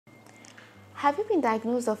Have you been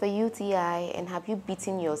diagnosed of a UTI and have you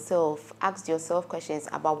beaten yourself, asked yourself questions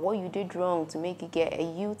about what you did wrong to make you get a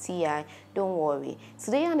UTI? Don't worry.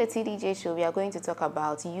 Today on the TDJ show, we are going to talk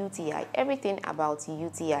about UTI, everything about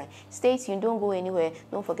UTI. Stay tuned, don't go anywhere.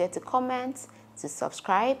 Don't forget to comment, to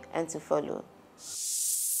subscribe, and to follow.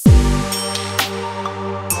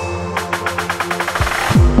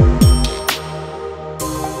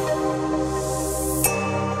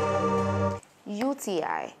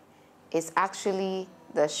 UTI is actually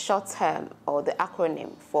the short term or the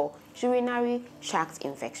acronym for urinary tract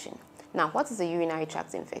infection. Now, what is a urinary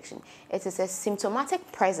tract infection? It is a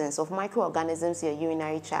symptomatic presence of microorganisms in your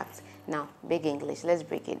urinary tract. Now, big English, let's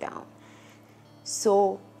break it down.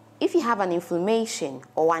 So, if you have an inflammation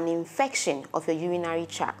or an infection of your urinary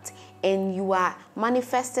tract and you are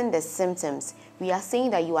manifesting the symptoms, we are saying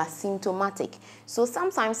that you are symptomatic. So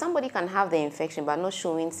sometimes somebody can have the infection but not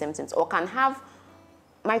showing symptoms, or can have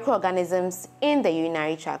microorganisms in the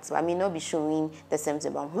urinary tract but may not be showing the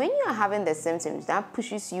symptoms. But when you are having the symptoms, that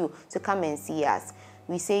pushes you to come and see us.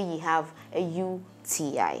 We say you have a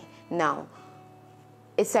UTI. Now,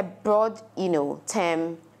 it's a broad,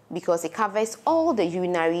 term because it covers all the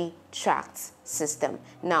urinary tract system.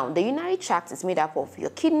 Now, the urinary tract is made up of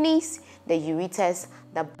your kidneys, the ureters,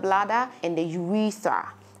 the bladder, and the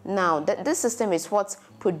urethra. Now, this system is what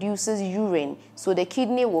produces urine. So the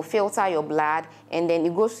kidney will filter your blood, and then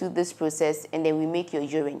it goes through this process, and then we make your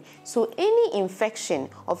urine. So any infection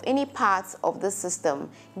of any part of the system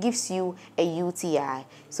gives you a UTI.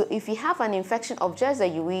 So if you have an infection of just the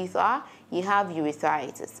urethra, you have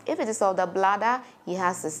urethritis. If it is of the bladder, you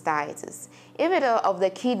have cystitis. If it is of the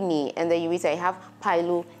kidney and the urethra, you have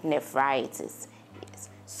pyelonephritis. Yes.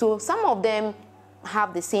 So some of them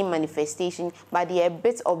have the same manifestation, but there are a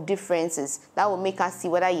bit of differences that will make us see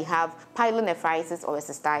whether you have pyelonephritis or a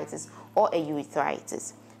cystitis or a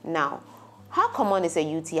urethritis. Now, how common is a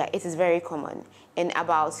UTI? It is very common, and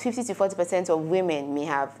about 50 to 40% of women may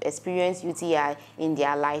have experienced UTI in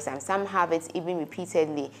their lifetime. Some have it even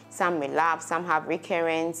repeatedly, some relapse, some have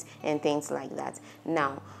recurrence, and things like that.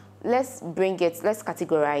 Now, let's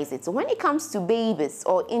categorize it. So when it comes to babies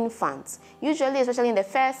or infants, usually, especially in the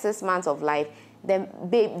first 6 months of life,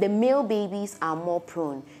 the male babies are more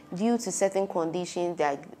prone due to certain conditions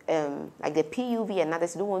like the PUV and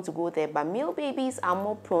others. Don't want to go there, but male babies are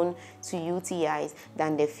more prone to UTIs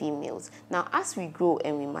than the females. Now, as we grow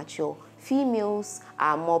and we mature, females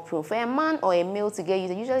are more prone. For a man or a male to get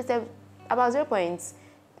UTI, usually it's about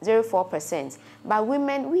 0.04%. But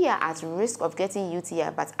women, we are at risk of getting UTI,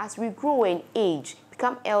 but as we grow in age,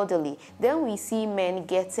 become elderly, then we see men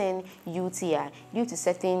getting UTI due to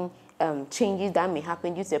certain changes that may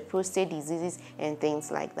happen due to prostate diseases and things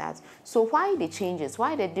like that. So why the changes?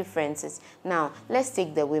 Why the differences? Now, let's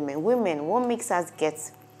take the women. Women, what makes us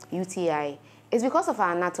get UTI is because of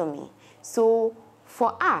our anatomy. So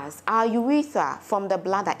for us, our urethra from the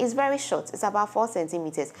bladder is very short. It's about 4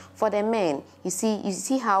 centimeters. For the men, you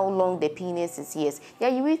see how long the penis is. Yes, their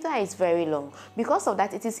urethra is very long. Because of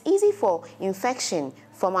that, it is easy for infection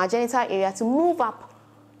from our genital area to move up,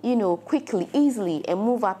 quickly, easily, and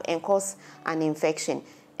move up and cause an infection.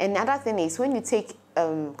 Another thing is when you take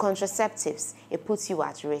contraceptives, it puts you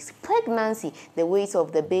at risk. Pregnancy, the weight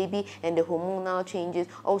of the baby and the hormonal changes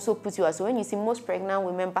also put you at risk. So when you see most pregnant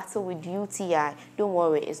women battle with UTI, don't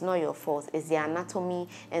worry, it's not your fault. It's the anatomy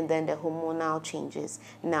and then the hormonal changes.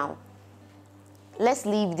 Now, let's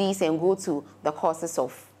leave these and go to the causes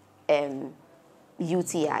of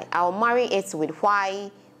UTI. I'll marry it with why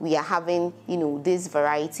we are having, this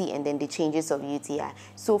variety and then the changes of UTI.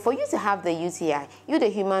 So for you to have the UTI, you, the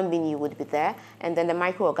human being, you would be there, and then the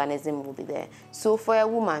microorganism will be there. So for a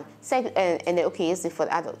woman, for the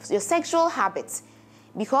adults, your sexual habits,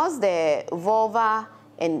 because the vulva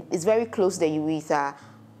is very close to the urethra,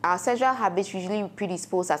 our sexual habits usually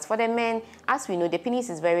predispose us. For the men, as we know, the penis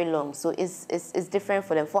is very long, so it's different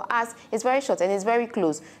for them. For us, it's very short and it's very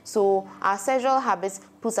close. So our sexual habits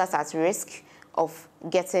puts us at risk of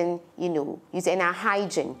getting, using our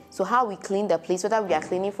hygiene. So how we clean the place, whether we are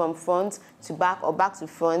cleaning from front to back or back to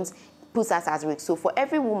front, puts us at risk. So for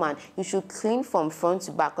every woman, you should clean from front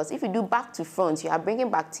to back, because if you do back to front, you are bringing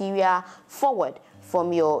bacteria forward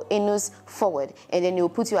from your anus forward, and then it will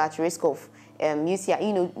put you at risk of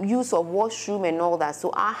use of washroom and all that.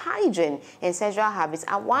 So our hygiene and sexual habits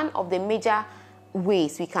are one of the major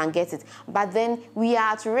ways we can get it, but then we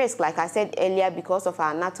are at risk, like I said earlier, because of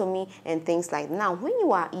our anatomy and things like that. Now, when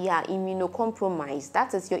you are immunocompromised,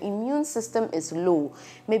 that is, your immune system is low.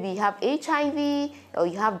 Maybe you have HIV or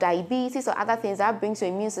you have diabetes or other things that brings your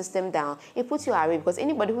immune system down. It puts you at risk, because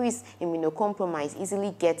anybody who is immunocompromised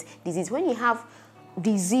easily gets disease. When you have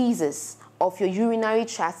diseases of your urinary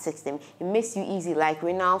tract system, it makes you easy, like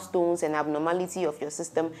renal stones and abnormality of your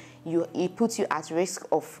system, it puts you at risk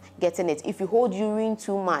of getting it. If you hold urine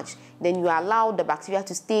too much, then you allow the bacteria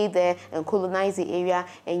to stay there and colonize the area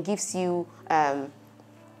and gives you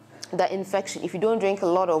the infection. If you don't drink a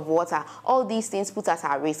lot of water, all these things put us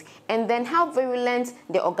at risk. And then how virulent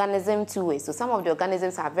the organism too is. So some of the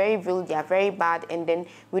organisms are very virulent, they are very bad, and then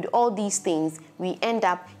with all these things, we end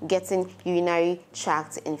up getting urinary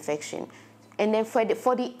tract infection. And then for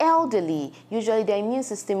the elderly, usually the immune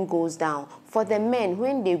system goes down. For the men,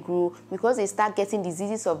 when they grow, because they start getting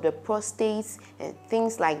diseases of the prostate and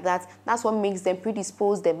things like that, that's what makes them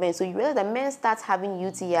predisposed, the men. So you realize that men start having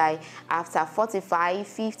UTI after 45,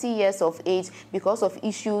 50 years of age because of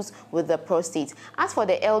issues with the prostate. As for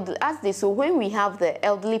the elderly, so when we have the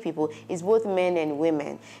elderly people, it's both men and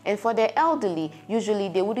women. And for the elderly, usually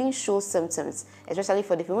they wouldn't show symptoms, especially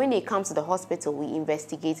for when they come to the hospital, we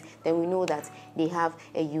investigate, then we know that they have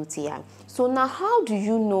a UTI. So now, how do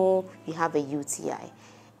you know you have a UTI?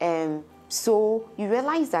 So you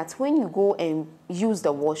realize that when you go and use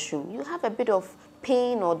the washroom, you have a bit of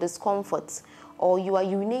pain or discomfort, or you are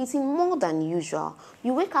urinating more than usual.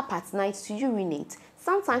 You wake up at night to urinate.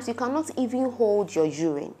 Sometimes you cannot even hold your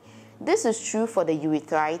urine. This is true for the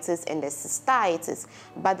urethritis and the cystitis.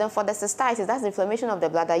 But then for the cystitis, that's the inflammation of the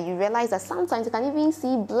bladder, you realize that sometimes you can even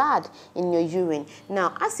see blood in your urine.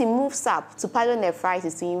 Now, as it moves up to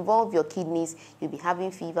pyelonephritis to involve your kidneys, you'll be having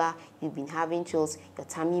fever, you've been having chills, your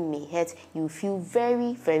tummy may hurt, you feel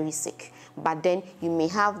very, very sick. But then you may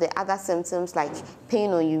have the other symptoms like pain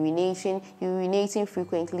on urination, urinating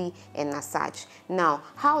frequently, and as such. Now,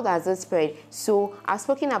 how does it spread? So I've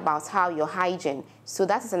spoken about how your hygiene, so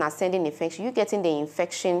that is an ascending infection. You're getting the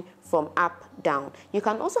infection from up down. You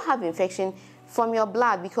can also have infection from your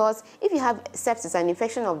blood, because if you have sepsis, an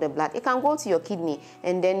infection of the blood, it can go to your kidney,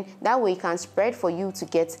 and then that way it can spread for you to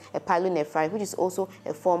get a pyelonephritis, which is also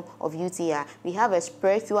a form of UTI. We have a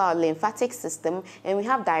spread through our lymphatic system, and we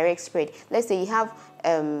have direct spread. Let's say you have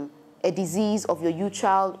a disease of your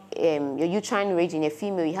uterine range in a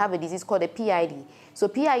female, you have a disease called a PID. So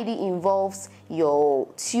PID involves your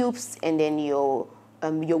tubes and then your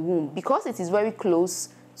womb. Because it is very close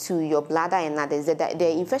to your bladder and others,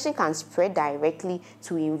 the infection can spread directly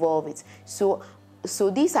to involve it. So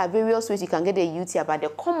these are various ways you can get a UTI, but the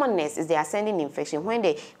commonest is the ascending infection, where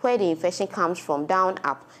the infection comes from down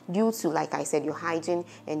up due to, like I said, your hygiene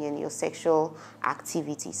and then your sexual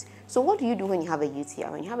activities. So what do you do when you have a UTI?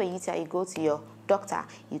 When you have a UTI, you go to your doctor,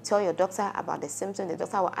 you tell your doctor about the symptoms. The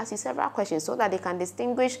doctor will ask you several questions so that they can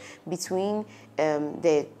distinguish between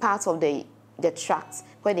the parts of the tract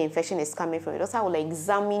where the infection is coming from. The doctor will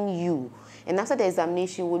examine you, and after the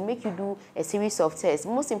examination, will make you do a series of tests.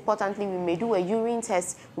 Most importantly, we may do a urine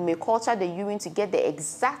test. We may culture the urine to get the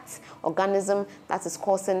exact organism that is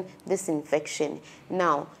causing this infection.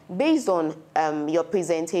 Now, based on your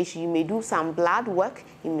presentation, you may do some blood work,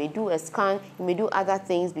 you may do a scan, you may do other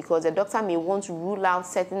things, because the doctor may want to rule out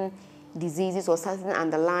certain diseases or certain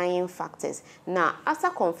underlying factors. Now, after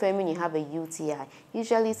confirming you have a UTI,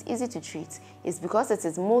 usually it's easy to treat. It's because it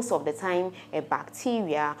is most of the time a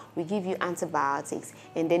bacteria. We give you antibiotics,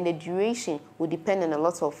 and then the duration will depend on a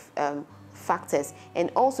lot of factors,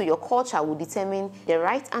 and also your culture will determine the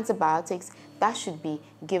right antibiotics that should be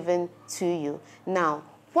given to you. Now,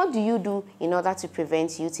 what do you do in order to prevent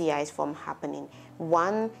UTIs from happening?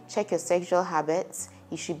 One, check your sexual habits.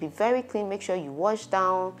 You should be very clean. Make sure you wash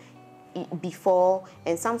down before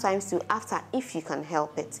and sometimes too after, if you can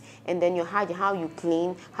help it. And then your hygiene, how you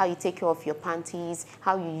clean, how you take care of your panties,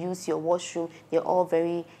 how you use your washroom, they're all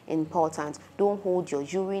very important. Don't hold your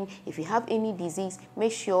urine. If you have any disease,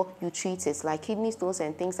 make sure you treat it, like kidney stones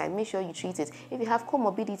and things like, make sure you treat it. If you have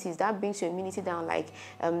comorbidities that brings your immunity down, like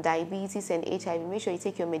diabetes and HIV, make sure you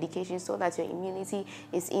take your medication so that your immunity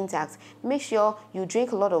is intact. Make sure you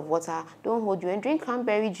drink a lot of water. Don't hold urine. Drink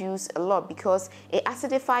cranberry juice a lot, because it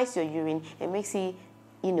acidifies your urine. It makes it,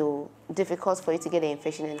 difficult for you to get the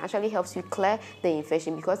infection, and actually helps you clear the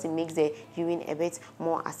infection because it makes the urine a bit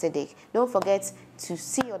more acidic. Don't forget to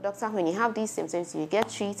see your doctor when you have these symptoms. You get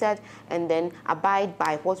treated and then abide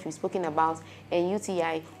by what we've spoken about, and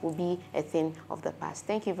UTI will be a thing of the past.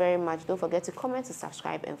 Thank you very much. Don't forget to comment, to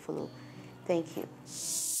subscribe, and follow. Thank you.